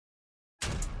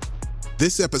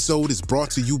This episode is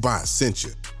brought to you by Essentia.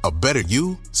 A better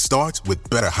you starts with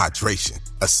better hydration.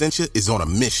 Essentia is on a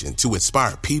mission to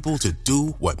inspire people to do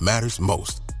what matters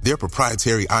most. Their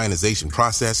proprietary ionization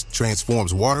process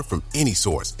transforms water from any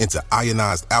source into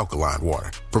ionized alkaline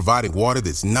water, providing water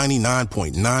that's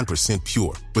 99.9%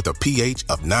 pure with a pH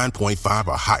of 9.5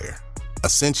 or higher.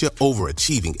 Essentia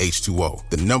Overachieving H2O,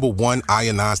 the #1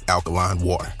 ionized alkaline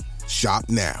water. Shop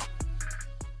now.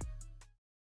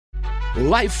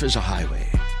 Life is a highway,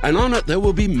 and on it there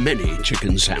will be many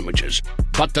chicken sandwiches.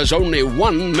 But there's only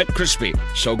one McCrispy.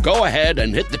 So go ahead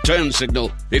and hit the turn signal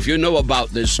if you know about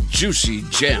this juicy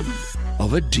gem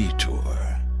of a detour.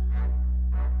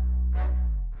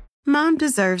 Mom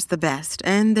deserves the best,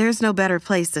 and there's no better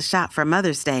place to shop for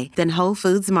Mother's Day than Whole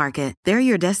Foods Market. They're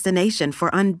your destination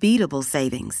for unbeatable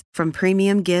savings, from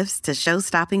premium gifts to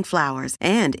show-stopping flowers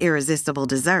and irresistible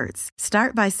desserts.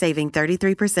 Start by saving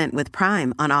 33% with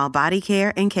Prime on all body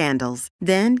care and candles.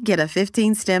 Then get a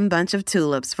 15-stem bunch of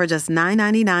tulips for just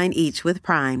 $9.99 each with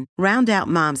Prime. Round out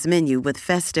Mom's menu with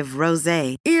festive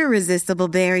rosé, irresistible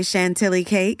berry chantilly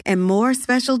cake, and more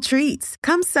special treats.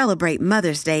 Come celebrate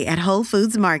Mother's Day at Whole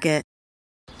Foods Market.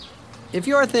 If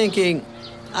you're thinking,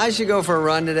 I should go for a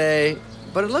run today,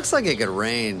 but it looks like it could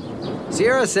rain,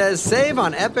 Sierra says save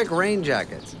on epic rain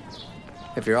jackets.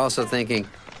 If you're also thinking,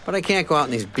 but I can't go out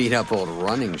in these beat-up old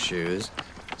running shoes,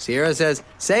 Sierra says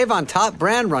save on top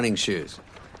brand running shoes.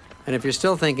 And if you're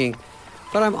still thinking,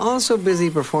 but I'm also busy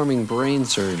performing brain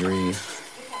surgery,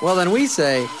 well then we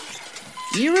say,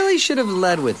 you really should have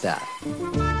led with that.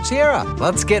 Sierra,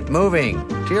 let's get moving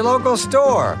to your local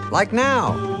store, like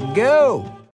now.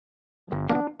 Go!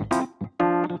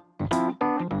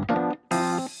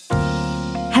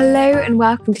 Hello and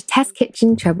welcome to Test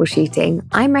Kitchen Troubleshooting.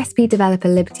 I'm recipe developer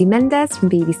Liberty Mendez from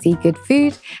BBC Good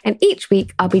Food, and each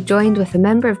week I'll be joined with a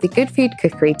member of the Good Food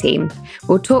cookery team.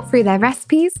 We'll talk through their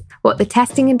recipes, what the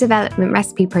testing and development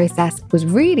recipe process was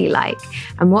really like,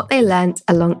 and what they learnt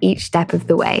along each step of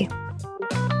the way.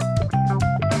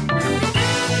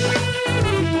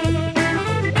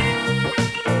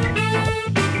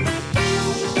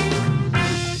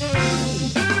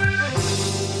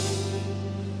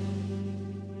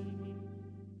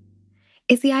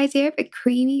 Is the idea of a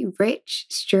creamy, rich,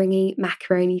 stringy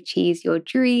macaroni cheese your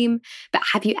dream? But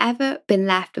have you ever been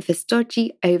left with a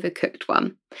stodgy, overcooked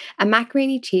one? A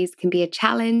macaroni cheese can be a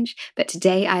challenge, but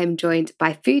today I am joined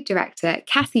by food director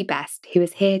Cassie Best, who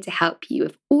is here to help you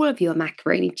with all of your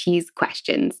macaroni cheese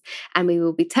questions. And we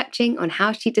will be touching on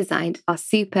how she designed our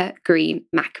super green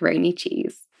macaroni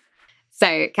cheese.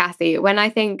 So, Cassie, when I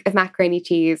think of macaroni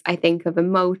cheese, I think of a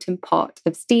molten pot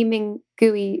of steaming,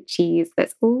 gooey cheese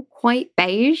that's all quite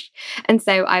beige. And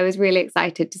so I was really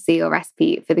excited to see your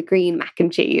recipe for the green mac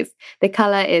and cheese. The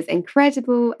colour is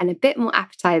incredible and a bit more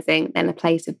appetising than a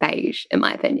plate of beige, in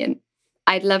my opinion.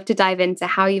 I'd love to dive into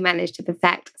how you managed to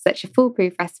perfect such a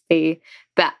foolproof recipe,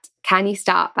 but can you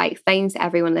start by explaining to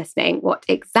everyone listening what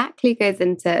exactly goes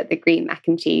into the green mac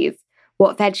and cheese?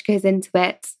 What veg goes into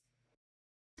it?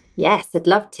 Yes, I'd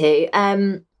love to.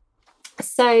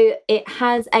 So it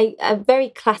has a very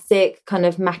classic kind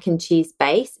of mac and cheese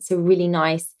base. It's a really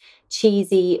nice,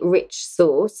 cheesy, rich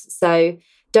sauce. So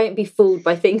don't be fooled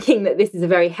by thinking that this is a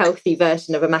very healthy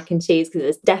version of a mac and cheese, because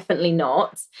it's definitely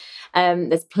not.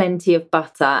 There's plenty of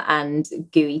butter and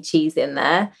gooey cheese in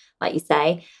there, like you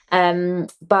say.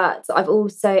 But I've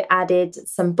also added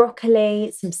some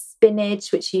broccoli, some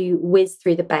spinach, which you whiz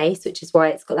through the base, which is why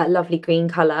it's got that lovely green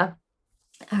colour.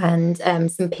 And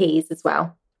some peas as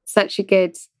well. Such a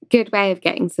good way of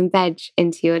getting some veg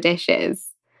into your dishes.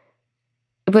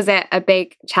 Was it a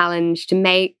big challenge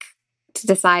to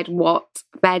decide what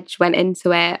veg went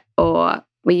into it, or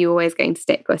were you always going to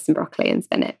stick with some broccoli and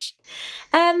spinach?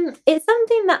 It's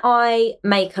something that I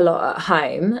make a lot at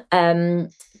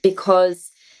home because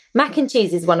mac and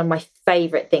cheese is one of my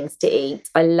favourite things to eat.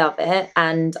 I love it,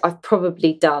 and I've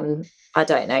probably done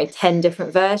 10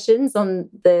 different versions on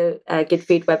the Good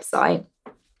Food website.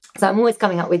 So I'm always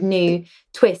coming up with new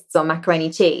twists on macaroni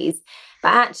cheese.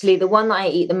 But actually, the one that I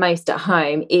eat the most at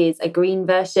home is a green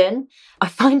version. I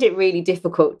find it really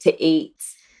difficult to eat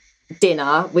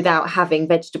dinner without having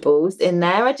vegetables in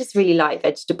there. I just really like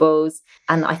vegetables,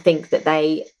 and I think that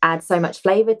they add so much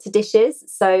flavour to dishes.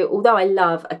 So although I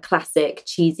love a classic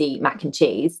cheesy mac and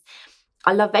cheese,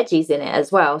 I love veggies in it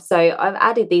as well. So I've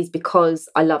added these because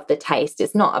I love the taste.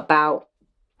 It's not about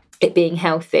it being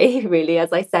healthy, really,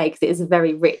 as I say, because it is a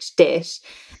very rich dish.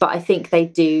 But I think they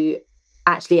do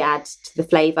actually add to the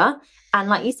flavour. And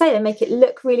like you say, they make it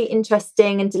look really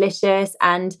interesting and delicious.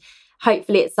 And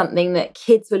hopefully it's something that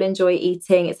kids will enjoy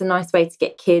eating. It's a nice way to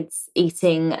get kids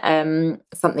eating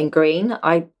something green.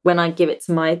 When I give it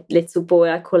to my little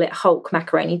boy, I call it Hulk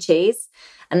macaroni cheese,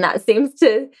 and that seems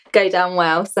to go down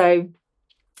well. So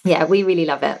yeah, we really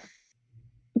love it.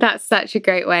 That's such a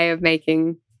great way of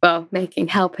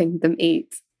helping them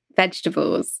eat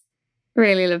vegetables.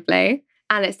 Really lovely.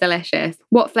 And it's delicious.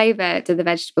 What flavour do the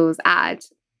vegetables add?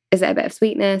 Is it a bit of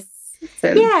sweetness?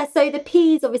 Yeah, so the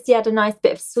peas obviously add a nice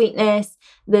bit of sweetness.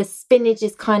 The spinach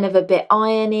is kind of a bit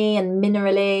irony and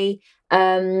minerally,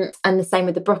 and the same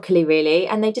with the broccoli, really.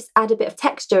 And they just add a bit of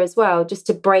texture as well, just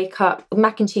to break up.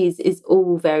 Mac and cheese is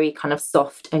all very kind of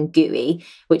soft and gooey,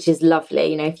 which is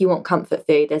lovely. You know, if you want comfort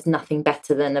food, there's nothing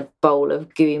better than a bowl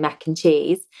of gooey mac and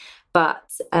cheese.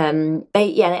 But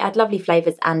they add lovely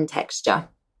flavours and texture.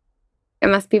 It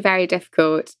must be very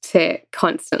difficult to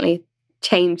constantly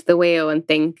change the wheel and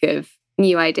think of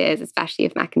new ideas, especially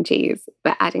of mac and cheese,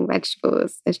 but adding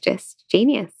vegetables is just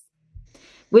genius.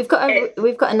 We've got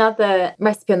another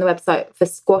recipe on the website for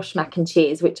squash mac and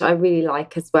cheese, which I really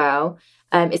like as well.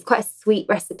 It's quite a sweet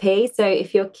recipe, so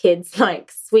if your kids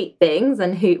like sweet things,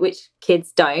 and which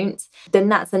kids don't, then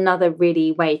that's another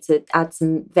really way to add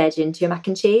some veg into your mac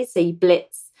and cheese. So you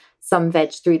blitz some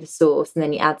veg through the sauce and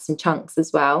then you add some chunks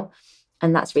as well,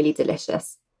 and that's really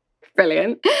delicious.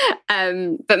 Brilliant.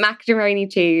 But macaroni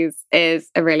cheese is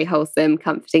a really wholesome,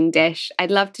 comforting dish.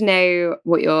 I'd love to know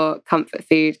what your comfort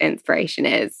food inspiration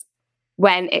is.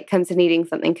 When it comes to needing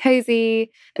something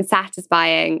cozy and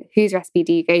satisfying, whose recipe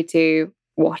do you go to?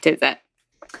 What is it?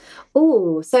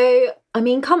 Oh, so I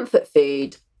mean, comfort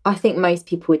food, I think most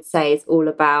people would say, is all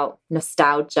about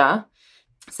nostalgia.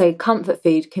 So comfort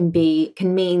food can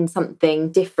mean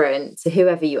something different to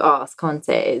whoever you ask, can't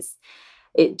it?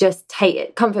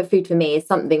 Comfort food for me is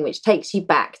something which takes you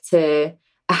back to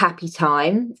a happy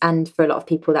time, and for a lot of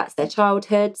people that's their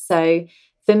childhood. So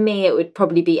for me it would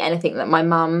probably be anything that my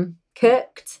mum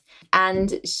cooked,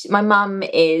 and my mum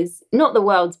is not the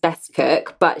world's best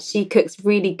cook, but she cooks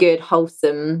really good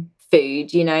wholesome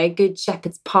food, you know, good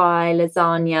shepherd's pie,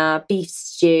 lasagna, beef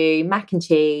stew, mac and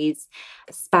cheese,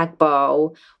 spag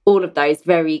bowl, all of those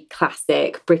very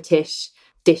classic British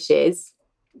dishes.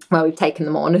 Well, we've taken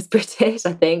them on as British,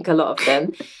 I think, a lot of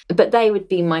them. But they would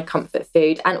be my comfort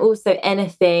food. And also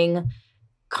anything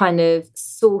kind of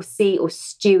saucy or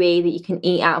stewy that you can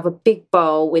eat out of a big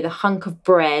bowl with a hunk of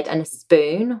bread and a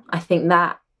spoon. I think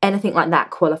that anything like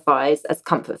that qualifies as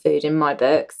comfort food in my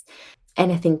books.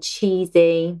 Anything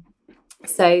cheesy.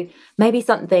 So maybe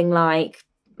something like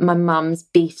my mum's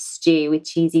beef stew with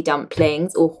cheesy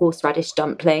dumplings or horseradish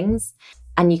dumplings.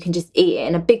 And you can just eat it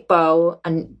in a big bowl.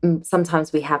 And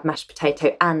sometimes we have mashed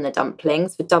potato and the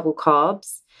dumplings for double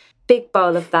carbs. Big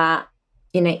bowl of that,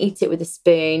 you know, eat it with a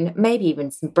spoon, maybe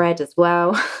even some bread as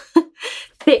well.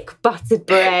 Thick buttered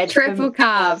bread. Triple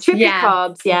carbs.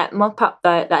 Carbs, yeah. Mop up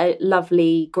that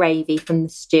lovely gravy from the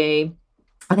stew.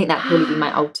 I think that'd probably be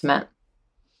my ultimate.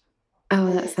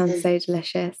 Oh, that sounds so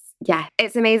delicious. Yeah,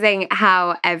 it's amazing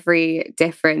how every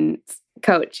different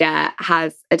culture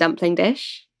has a dumpling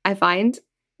dish, I find,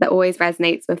 that always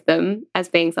resonates with them as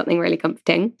being something really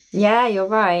comforting. Yeah, you're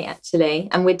right, actually.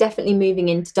 And we're definitely moving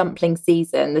into dumpling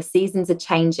season. The seasons are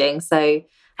changing, so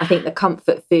I think the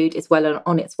comfort food is well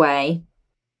on its way.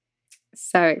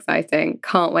 So exciting.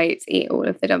 Can't wait to eat all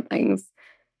of the dumplings.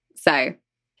 So,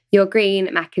 your green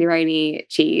macaroni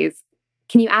cheese,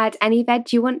 can you add any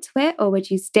veg you want to it, or would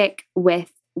you stick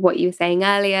with what you were saying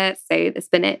earlier, so the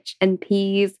spinach and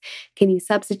peas? Can you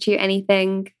substitute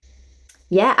anything?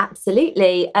 Yeah,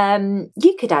 absolutely.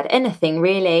 You could add anything,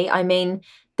 really. I mean,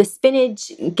 the spinach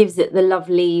gives it the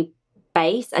lovely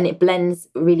base and it blends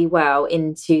really well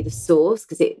into the sauce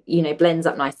because it, you know, blends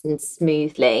up nice and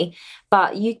smoothly.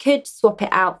 But you could swap it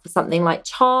out for something like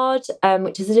chard,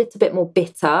 which is a little bit more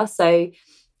bitter. So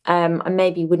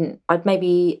I'd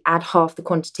maybe add half the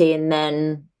quantity and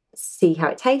then see how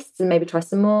it tastes and maybe try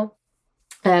some more.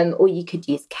 Or you could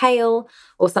use kale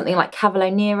or something like cavolo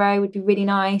nero would be really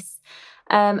nice.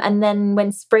 And then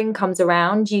when spring comes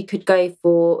around, you could go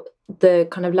for the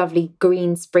kind of lovely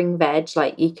green spring veg.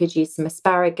 Like you could use some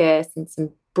asparagus and some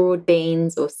broad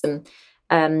beans or some,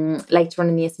 later on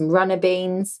in the year, some runner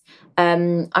beans.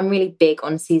 I'm really big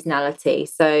on seasonality.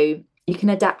 So you can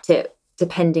adapt it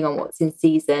depending on what's in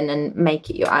season and make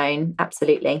it your own.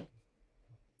 Absolutely.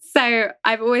 So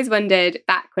I've always wondered,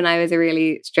 back when I was a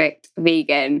really strict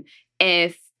vegan,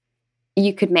 if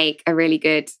you could make a really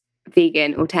good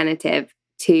vegan alternative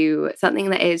to something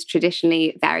that is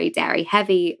traditionally very dairy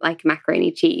heavy, like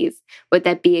macaroni cheese, would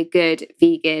there be a good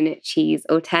vegan cheese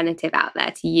alternative out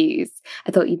there to use?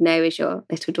 I thought you'd know, as your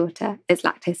little daughter is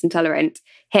lactose intolerant.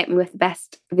 Hit me with the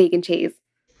best vegan cheese.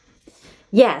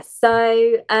 Yeah,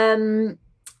 so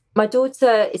my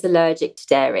daughter is allergic to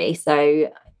dairy,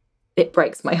 so it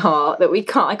breaks my heart that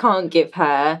I can't give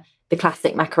her the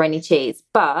classic macaroni cheese.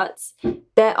 But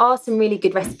there are some really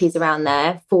good recipes around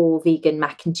there for vegan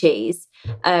mac and cheese.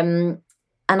 And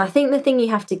I think the thing you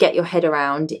have to get your head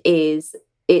around is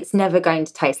it's never going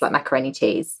to taste like macaroni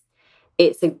cheese.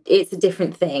 It's a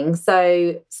different thing.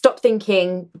 So stop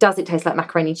thinking, does it taste like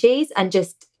macaroni cheese? And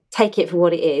just take it for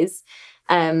what it is.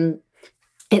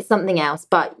 It's something else,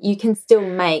 but you can still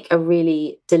make a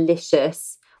really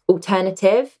delicious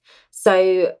alternative.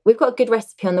 So we've got a good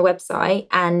recipe on the website,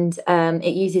 and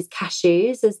it uses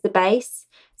cashews as the base.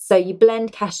 So you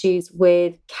blend cashews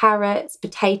with carrots,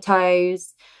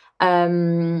 potatoes,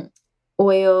 oil.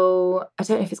 I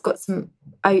don't know if it's got some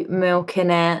oat milk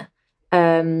in it,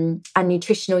 and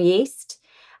nutritional yeast.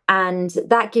 And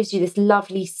that gives you this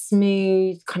lovely,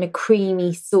 smooth, kind of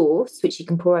creamy sauce, which you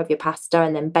can pour over your pasta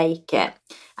and then bake it.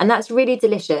 And that's really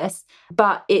delicious,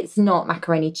 but it's not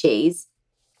macaroni cheese.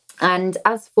 And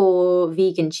as for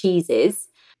vegan cheeses,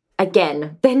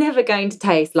 again, they're never going to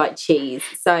taste like cheese.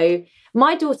 So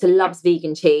my daughter loves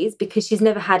vegan cheese because she's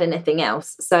never had anything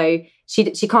else. So she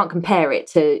can't compare it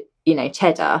to,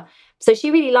 cheddar. So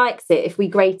she really likes it if we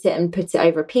grate it and put it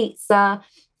over a pizza.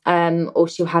 Or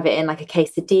she'll have it in like a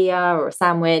quesadilla or a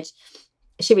sandwich.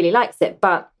 She really likes it,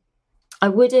 but I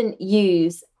wouldn't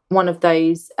use one of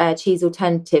those cheese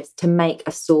alternatives to make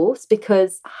a sauce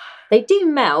because they do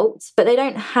melt, but they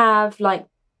don't have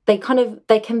they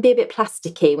can be a bit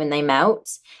plasticky when they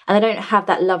melt, and they don't have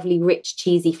that lovely rich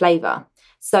cheesy flavour.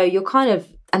 So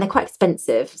and they're quite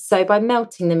expensive. So by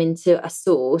melting them into a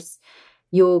sauce,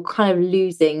 you're kind of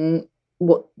losing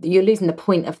the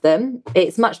point of them.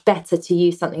 It's much better to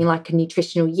use something like a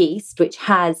nutritional yeast, which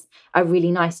has a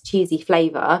really nice cheesy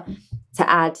flavour, to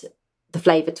add the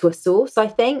flavour to a sauce, I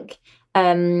think,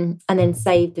 and then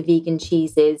save the vegan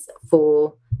cheeses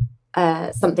for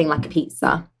something like a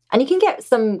pizza. And you can get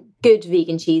some good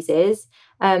vegan cheeses.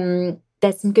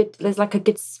 There's like a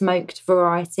good smoked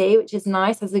variety, which is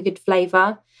nice, has a good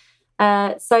flavour.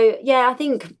 So yeah, I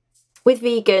think with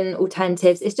vegan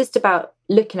alternatives, it's just about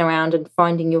looking around and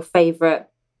finding your favourite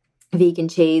vegan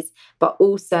cheese, but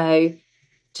also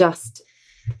just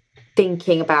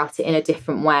thinking about it in a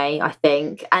different way, I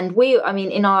think. And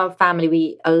in our family, we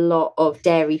eat a lot of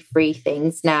dairy-free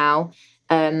things now,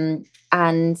 and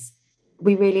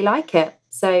we really like it.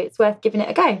 So it's worth giving it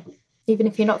a go, even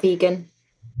if you're not vegan.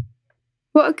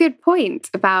 What a good point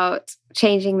about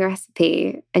changing the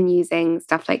recipe and using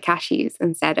stuff like cashews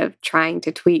instead of trying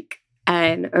to tweak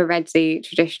an already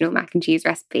traditional mac and cheese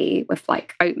recipe with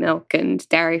like oat milk and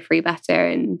dairy-free butter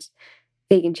and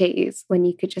vegan cheese, when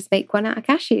you could just make one out of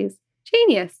cashews.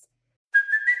 Genius.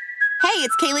 Hey,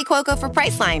 it's Kaylee Cuoco for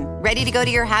Priceline. Ready to go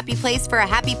to your happy place for a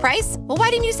happy price? Well, why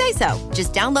didn't you say so?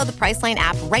 Just download the Priceline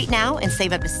app right now and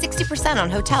save up to 60%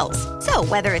 on hotels. So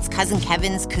whether it's Cousin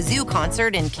Kevin's Kazoo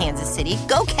Concert in Kansas City,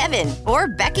 go Kevin, or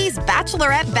Becky's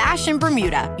Bachelorette Bash in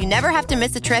Bermuda, you never have to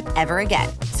miss a trip ever again.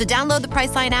 So download the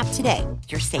Priceline app today.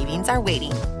 Your savings are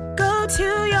waiting. Go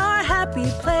to your happy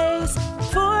place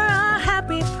for a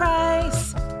happy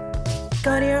price.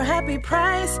 Go to your happy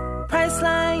price,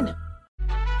 Priceline.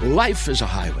 Life is a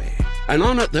highway, and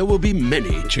on it there will be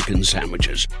many chicken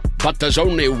sandwiches. But there's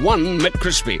only one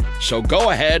McCrispy. So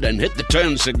go ahead and hit the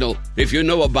turn signal if you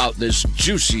know about this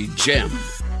juicy gem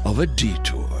of a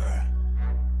detour.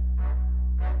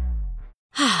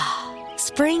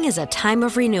 Spring is a time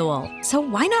of renewal, so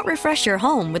why not refresh your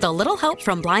home with a little help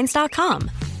from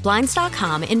Blinds.com?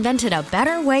 Blinds.com invented a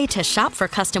better way to shop for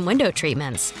custom window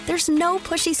treatments. There's no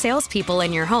pushy salespeople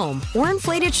in your home or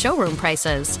inflated showroom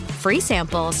prices. Free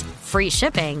samples, free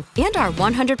shipping, and our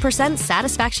 100%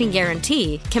 satisfaction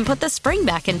guarantee can put the spring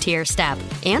back into your step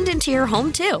and into your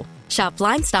home, too. Shop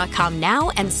Blinds.com now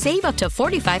and save up to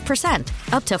 45%.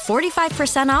 Up to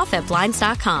 45% off at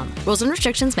Blinds.com. Rules and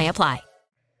restrictions may apply.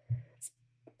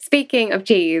 Speaking of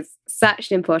cheese,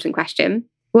 such an important question.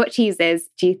 What cheeses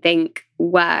do you think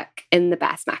work in the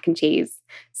best mac and cheese?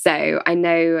 So I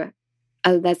know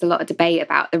there's a lot of debate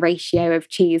about the ratio of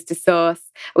cheese to sauce.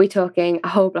 Are we talking a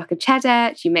whole block of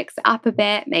cheddar? Do you mix it up a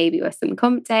bit, maybe with some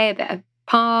Comté, a bit of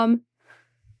Parm?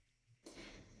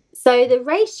 So the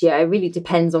ratio really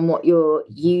depends on what you're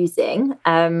using.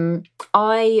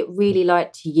 I really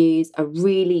like to use a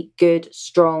really good,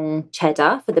 strong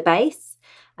cheddar for the base,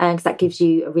 because that gives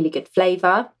you a really good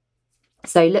flavour.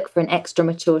 So look for an extra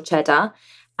mature cheddar.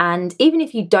 And even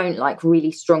if you don't like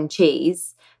really strong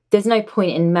cheese, there's no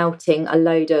point in melting a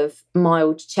load of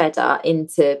mild cheddar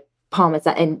into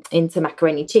Parmesan, into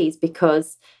macaroni cheese,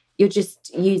 because you're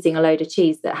just using a load of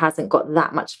cheese that hasn't got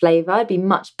that much flavour. It'd be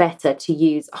much better to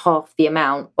use half the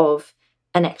amount of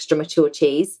an extra mature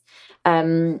cheese.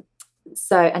 And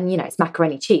it's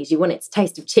macaroni cheese. You want it to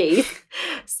taste of cheese.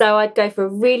 So I'd go for a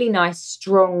really nice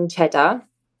strong cheddar.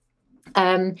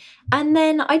 And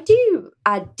then I do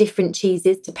add different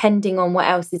cheeses depending on what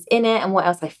else is in it and what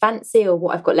else I fancy or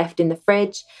what I've got left in the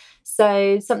fridge.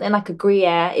 So something like a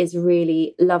Gruyere is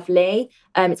really lovely.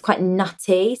 It's quite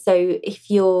nutty. So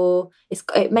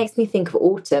it makes me think of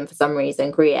autumn for some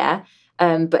reason, Gruyere.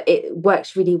 But it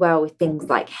works really well with things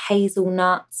like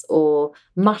hazelnuts or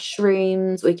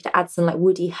mushrooms, or you could add some like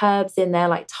woody herbs in there,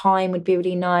 like thyme would be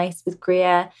really nice with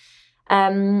Gruyere.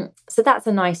 So that's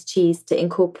a nice cheese to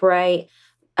incorporate.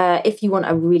 If you want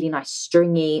a really nice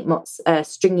stringy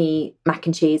mac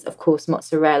and cheese, of course,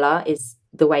 mozzarella is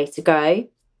the way to go.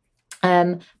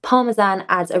 Parmesan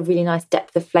adds a really nice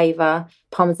depth of flavour.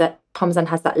 Parmesan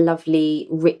has that lovely,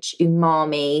 rich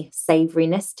umami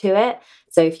savouriness to it.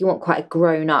 So if you want quite a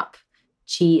grown-up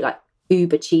cheese, like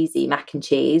uber cheesy mac and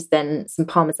cheese, then some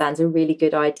Parmesan's a really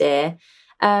good idea.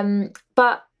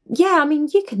 But yeah, I mean,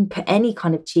 you can put any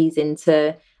kind of cheese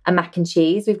into a mac and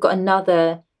cheese. We've got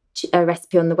another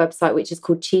recipe on the website which is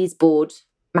called cheese board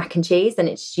mac and cheese, and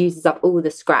it just uses up all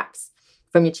the scraps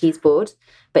from your cheese board.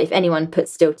 But if anyone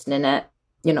puts Stilton in it,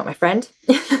 you're not my friend.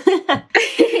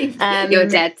 You're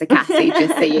dead to Cassie,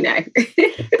 just so you know.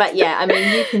 But yeah, I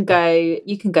mean,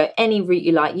 you can go any route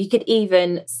you like. You could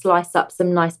even slice up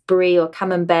some nice brie or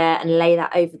camembert and lay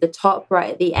that over the top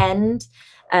right at the end.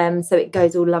 So it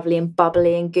goes all lovely and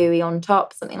bubbly and gooey on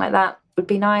top. Something like that would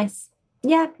be nice.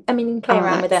 Yeah, I mean, you can play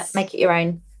around with it, make it your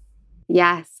own.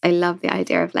 Yes, I love the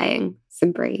idea of laying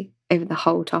some brie over the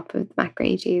whole top of the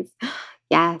macaroni cheese.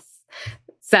 Yes.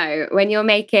 So when you're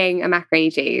making a macaroni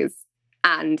cheese,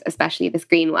 and especially this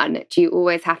green one, do you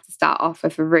always have to start off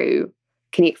with a roux?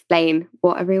 Can you explain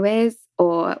what a roux is,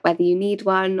 or whether you need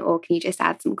one, or can you just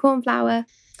add some corn flour?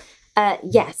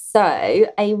 Yes. So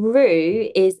a roux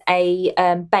is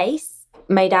a base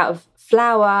made out of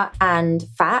flour and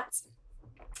fat,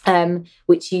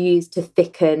 which you use to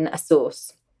thicken a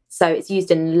sauce. So it's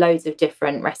used in loads of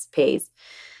different recipes.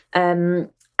 And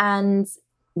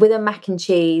with a mac and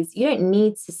cheese, you don't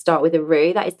need to start with a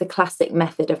roux. That is the classic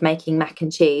method of making mac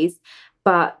and cheese.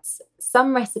 But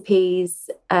some recipes,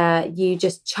 you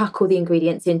just chuck all the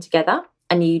ingredients in together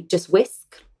and you just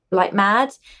whisk like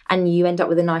mad, and you end up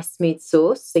with a nice smooth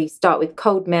sauce. So you start with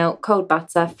cold milk, cold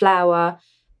butter, flour,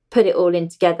 put it all in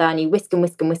together, and you whisk and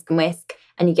whisk and whisk and whisk,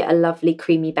 and you get a lovely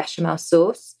creamy bechamel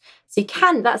sauce. So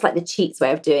that's like the cheats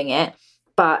way of doing it.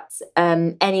 But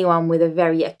anyone with a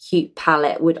very acute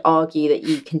palate would argue that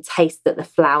you can taste that the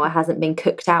flour hasn't been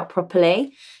cooked out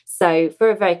properly. So for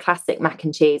a very classic mac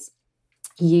and cheese,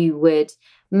 you would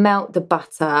melt the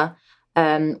butter,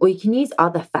 or you can use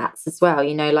other fats as well.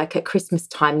 You know, like at Christmas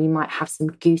time, you might have some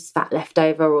goose fat left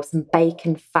over or some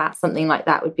bacon fat, something like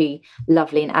that would be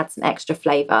lovely and add some extra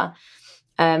flavour.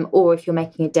 Or if you're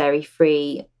making a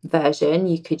dairy-free version,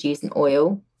 you could use an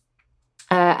oil.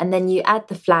 And then you add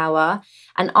the flour,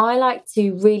 and I like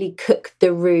to really cook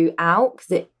the roux out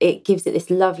because it gives it this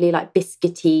lovely like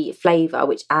biscuity flavour,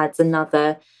 which adds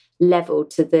another level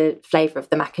to the flavour of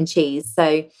the mac and cheese.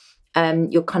 So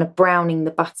you're kind of browning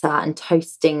the butter and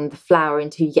toasting the flour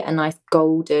until you get a nice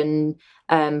golden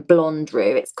blonde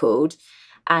roux, it's called.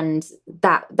 And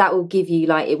that will give you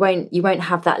you won't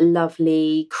have that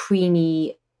lovely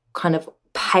creamy kind of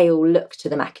pale look to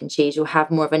the mac and cheese. You'll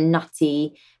have more of a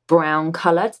nutty brown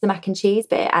colour to the mac and cheese,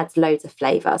 but it adds loads of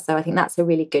flavour. So I think that's a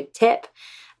really good tip.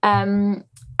 And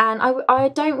I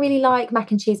don't really like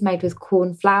mac and cheese made with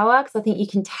corn flour because I think you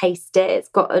can taste it. It's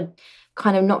got a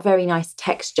kind of not very nice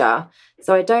texture.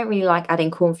 So I don't really like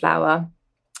adding corn flour.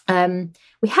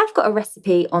 We have got a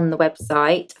recipe on the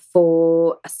website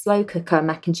for a slow cooker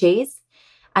mac and cheese.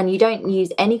 And you don't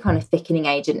use any kind of thickening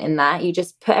agent in that. You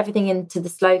just put everything into the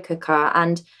slow cooker,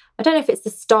 and I don't know if it's the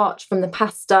starch from the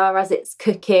pasta as it's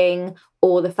cooking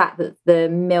or the fact that the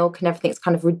milk and everything's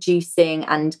kind of reducing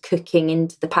and cooking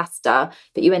into the pasta,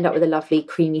 but you end up with a lovely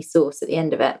creamy sauce at the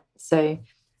end of it. So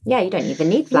yeah, you don't even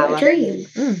need flour. What a dream.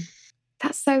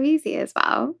 That's so easy as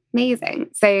well.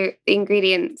 Amazing. So the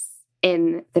ingredients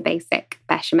in the basic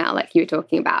bechamel, like you were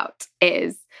talking about,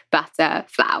 is butter,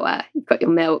 flour, you've got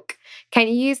your milk. Can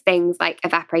you use things like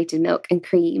evaporated milk and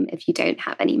cream if you don't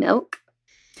have any milk?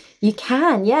 You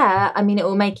can, yeah. I mean, it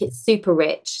will make it super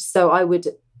rich. So I would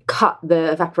cut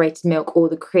the evaporated milk or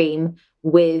the cream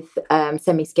with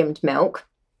semi-skimmed milk.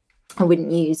 I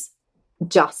wouldn't use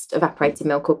just evaporated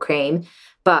milk or cream,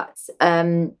 but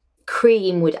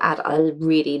cream would add a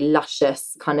really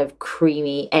luscious kind of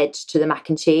creamy edge to the mac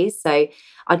and cheese. So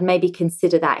I'd maybe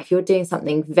consider that if you're doing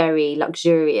something very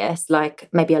luxurious, like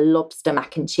maybe a lobster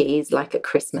mac and cheese, like at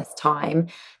Christmas time,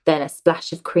 then a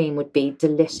splash of cream would be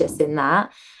delicious in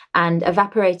that. And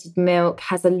evaporated milk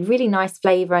has a really nice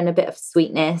flavour and a bit of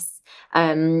sweetness.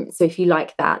 So if you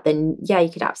like that, then yeah, you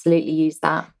could absolutely use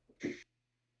that.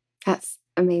 That's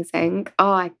amazing.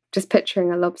 Oh, I'm just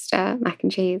picturing a lobster mac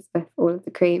and cheese with all of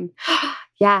the cream.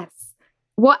 Yes.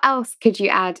 What else could you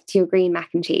add to your green mac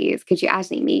and cheese? Could you add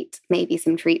any meat? Maybe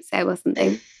some chorizo or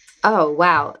something? Oh,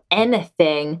 wow.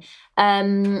 Anything.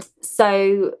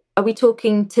 So are we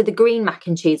talking to the green mac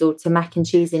and cheese or to mac and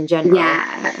cheese in general?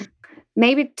 Yeah.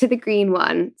 Maybe to the green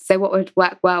one. So what would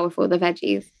work well with all the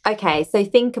veggies? Okay, so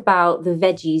think about the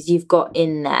veggies you've got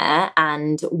in there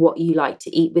and what you like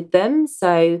to eat with them.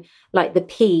 So like the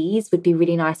peas would be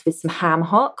really nice with some ham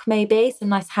hock, maybe. Some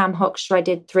nice ham hock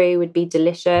shredded through would be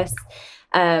delicious.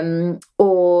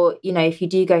 Or, you know, if you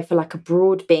do go for like a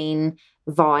broad bean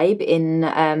vibe in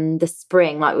the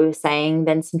spring, like we were saying,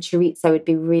 then some chorizo would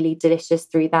be really delicious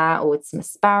through that, or with some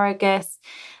asparagus.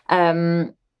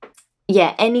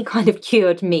 Yeah, any kind of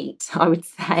cured meat, I would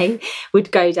say,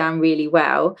 would go down really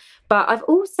well. But I've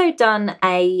also done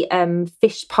a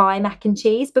fish pie mac and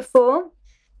cheese before.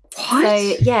 What? So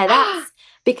yeah, that's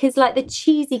because like the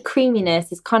cheesy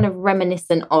creaminess is kind of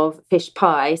reminiscent of fish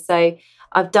pie. So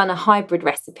I've done a hybrid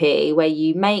recipe where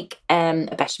you make a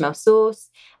bechamel sauce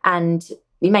and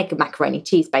you make a macaroni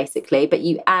cheese basically, but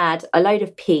you add a load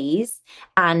of peas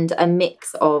and a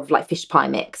mix of like fish pie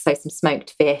mix. So some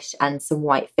smoked fish and some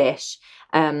white fish.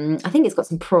 I think it's got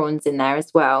some prawns in there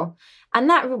as well. And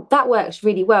that works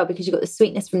really well because you've got the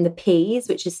sweetness from the peas,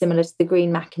 which is similar to the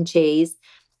green mac and cheese.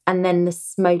 And then the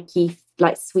smoky,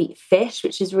 like sweet fish,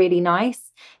 which is really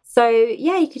nice. So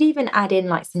yeah, you could even add in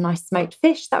like some nice smoked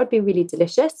fish. That would be really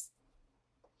delicious.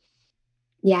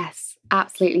 Yes,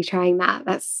 absolutely trying that.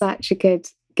 That's such a good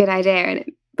idea, and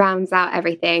it rounds out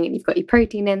everything, and you've got your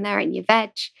protein in there and your veg.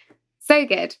 So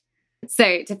good.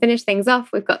 So to finish things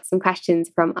off, we've got some questions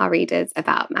from our readers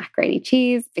about macaroni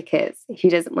cheese, because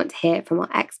who doesn't want to hear from our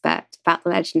expert about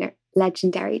the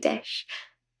legendary dish?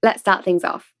 Let's start things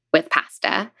off with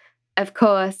pasta. Of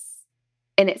course,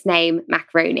 in its name,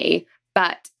 macaroni,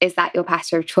 but is that your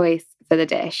pasta of choice for the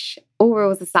dish? All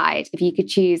rules aside, if you could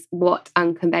choose what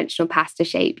unconventional pasta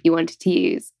shape you wanted to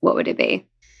use, what would it be?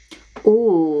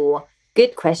 Oh,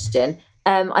 good question.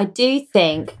 I do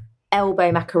think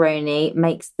elbow macaroni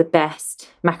makes the best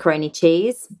macaroni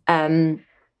cheese. And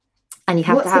you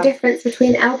have What's the difference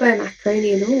between elbow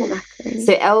macaroni and normal macaroni?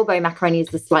 So elbow macaroni is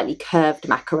the slightly curved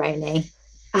macaroni.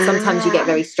 Sometimes you get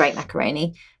very straight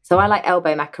macaroni. So I like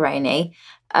elbow macaroni.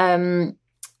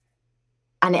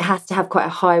 And it has to have quite a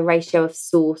high ratio of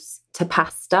sauce to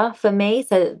pasta for me,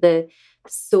 so that the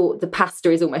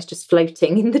pasta is almost just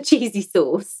floating in the cheesy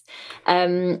sauce.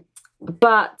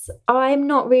 But I'm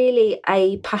not really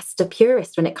a pasta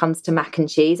purist when it comes to mac and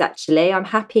cheese, actually. I'm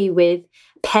happy with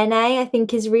penne, I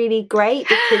think is really great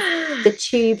because the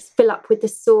tubes fill up with the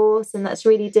sauce and that's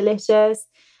really delicious.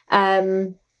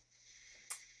 What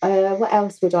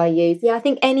else would I use? Yeah, I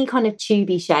think any kind of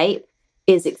tubey shape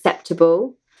is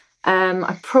acceptable.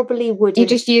 I probably wouldn't. You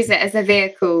just use it as a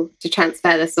vehicle to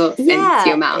transfer the sauce into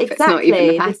your mouth. Exactly. It's not even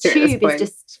the pasta. The tube is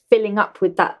just filling up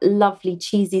with that lovely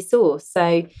cheesy sauce.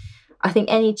 So I think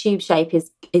any tube shape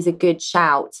is a good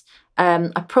shout.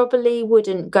 I probably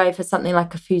wouldn't go for something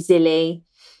like a fusilli,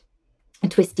 a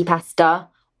twisty pasta,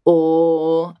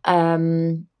 or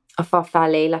a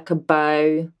farfalle, like a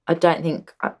bow. I don't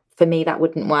think, for me, that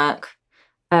wouldn't work.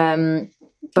 But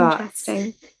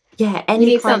interesting. Yeah, you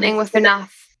need something with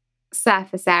enough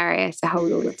surface area to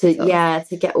hold all of the sauce. Yeah,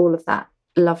 to get all of that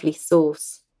lovely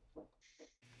sauce.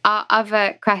 Our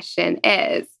other question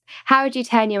is, how would you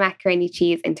turn your macaroni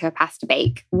cheese into a pasta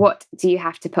bake? What do you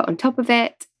have to put on top of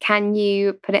it? Can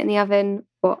you put it in the oven?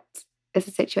 What is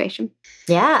the situation?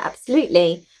 Yeah,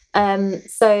 absolutely.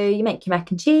 So you make your mac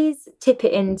and cheese, tip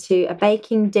it into a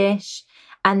baking dish,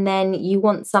 and then you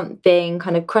want something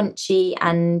kind of crunchy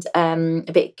and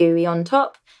a bit gooey on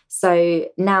top. So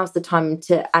now's the time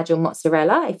to add your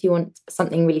mozzarella. If you want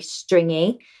something really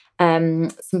stringy,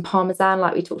 some parmesan,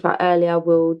 like we talked about earlier,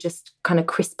 will just kind of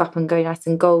crisp up and go nice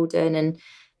and golden and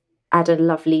add a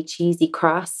lovely cheesy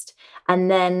crust.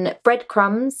 And then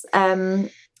breadcrumbs are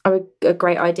a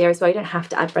great idea as well. You don't have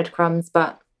to add breadcrumbs,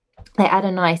 but they add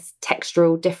a nice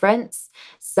textural difference.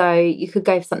 So you could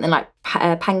go for something like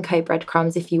panko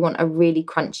breadcrumbs if you want a really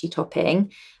crunchy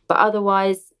topping. But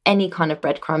otherwise, any kind of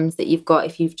breadcrumbs that you've got,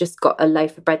 if you've just got a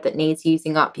loaf of bread that needs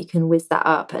using up, you can whiz that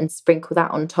up and sprinkle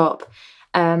that on top.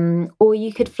 Or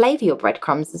you could flavour your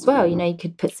breadcrumbs as well. You know, you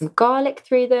could put some garlic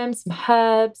through them, some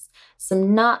herbs,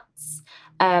 some nuts,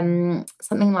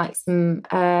 something like some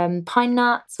pine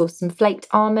nuts or some flaked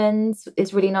almonds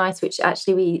is really nice, which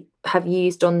actually we have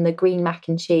used on the green mac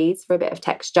and cheese for a bit of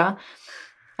texture.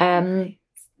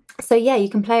 So yeah, you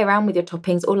can play around with your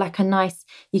toppings, or like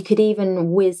you could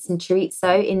even whiz some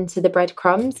chorizo into the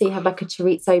breadcrumbs. So you have like a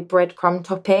chorizo breadcrumb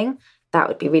topping. That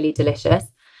would be really delicious.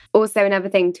 Also, another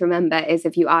thing to remember is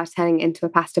if you are turning it into a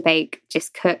pasta bake,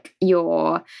 just cook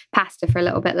your pasta for a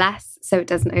little bit less so it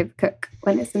doesn't overcook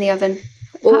when it's in the oven.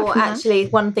 Or actually,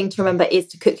 one thing to remember is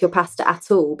to cook your pasta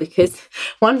at all, because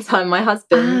one time my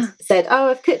husband said,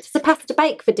 I've cooked us a pasta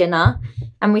bake for dinner,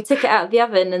 and we took it out of the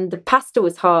oven and the pasta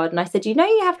was hard. And I said, you know,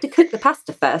 you have to cook the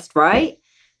pasta first, right?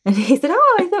 And he said,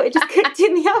 I thought it just cooked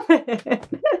in the oven.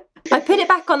 I put it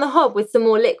back on the hob with some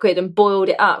more liquid and boiled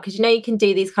it up, because you know you can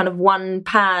do these kind of one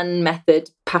pan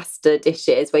method pasta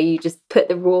dishes where you just put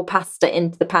the raw pasta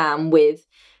into the pan with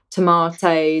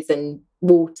tomatoes and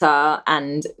water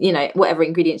and, you know, whatever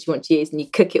ingredients you want to use, and you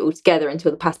cook it all together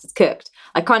until the pasta's cooked.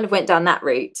 I kind of went down that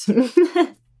route.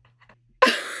 I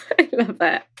love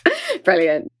it.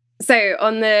 Brilliant. So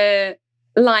on the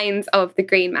lines of the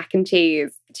green mac and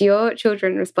cheese, do your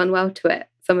children respond well to it?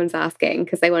 Someone's asking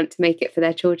because they want to make it for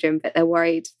their children, but they're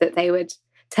worried that they would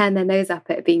turn their nose up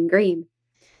at it being green.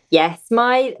 Yes,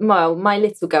 my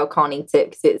little girl can't eat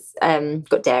it because it's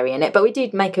got dairy in it, but we do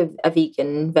make a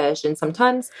vegan version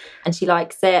sometimes, and she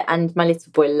likes it. And my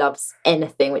little boy loves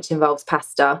anything which involves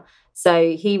pasta,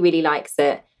 so he really likes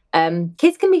it.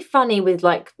 Kids can be funny with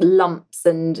like lumps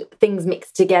and things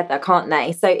mixed together, can't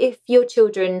they? So if your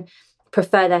children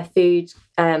prefer their food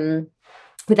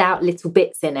without little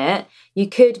bits in it, you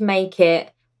could make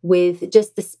it with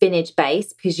just the spinach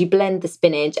base, because you blend the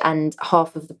spinach and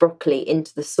half of the broccoli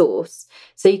into the sauce.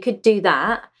 So you could do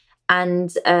that,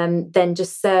 and then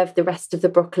just serve the rest of the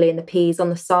broccoli and the peas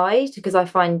on the side, because I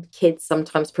find kids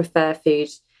sometimes prefer food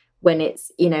when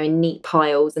it's, you know, in neat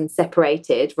piles and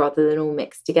separated rather than all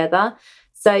mixed together.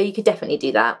 So you could definitely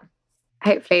do that.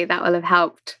 Hopefully that will have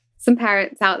helped some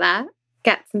parents out there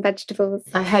get some vegetables.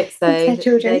 I hope so.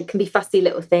 They can be fussy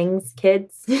little things,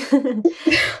 kids.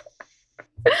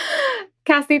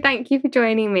 Cassie, thank you for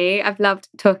joining me. I've loved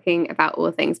talking about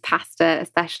all things pasta,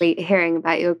 especially hearing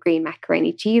about your green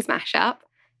macaroni cheese mashup.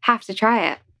 Have to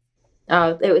try it.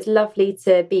 Oh, it was lovely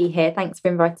to be here. Thanks for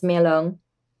inviting me along.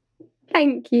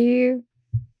 Thank you.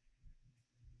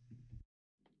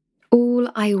 All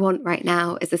I want right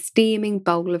now is a steaming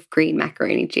bowl of green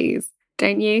macaroni cheese,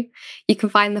 don't you? You can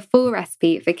find the full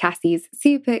recipe for Cassie's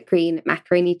super green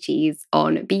macaroni cheese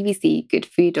on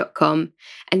bbcgoodfood.com.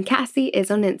 And Cassie is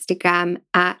on Instagram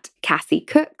at Cassie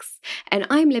Cooks, and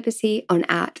I'm Liberty on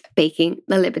at Baking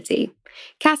the Liberty.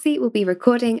 Cassie will be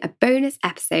recording a bonus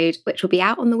episode which will be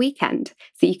out on the weekend,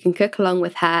 so you can cook along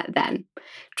with her then.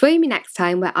 Join me next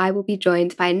time, where I will be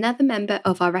joined by another member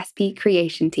of our recipe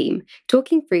creation team,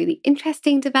 talking through the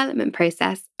interesting development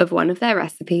process of one of their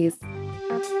recipes.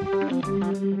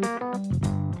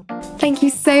 Thank you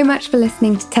so much for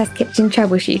listening to Test Kitchen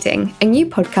Troubleshooting, a new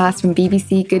podcast from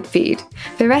BBC Good Food.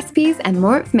 For recipes and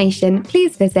more information,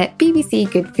 please visit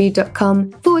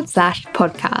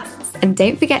bbcgoodfood.com/podcasts. And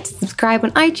don't forget to subscribe on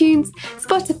iTunes,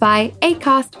 Spotify,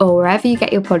 Acast, or wherever you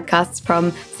get your podcasts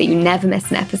from, so you never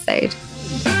miss an episode.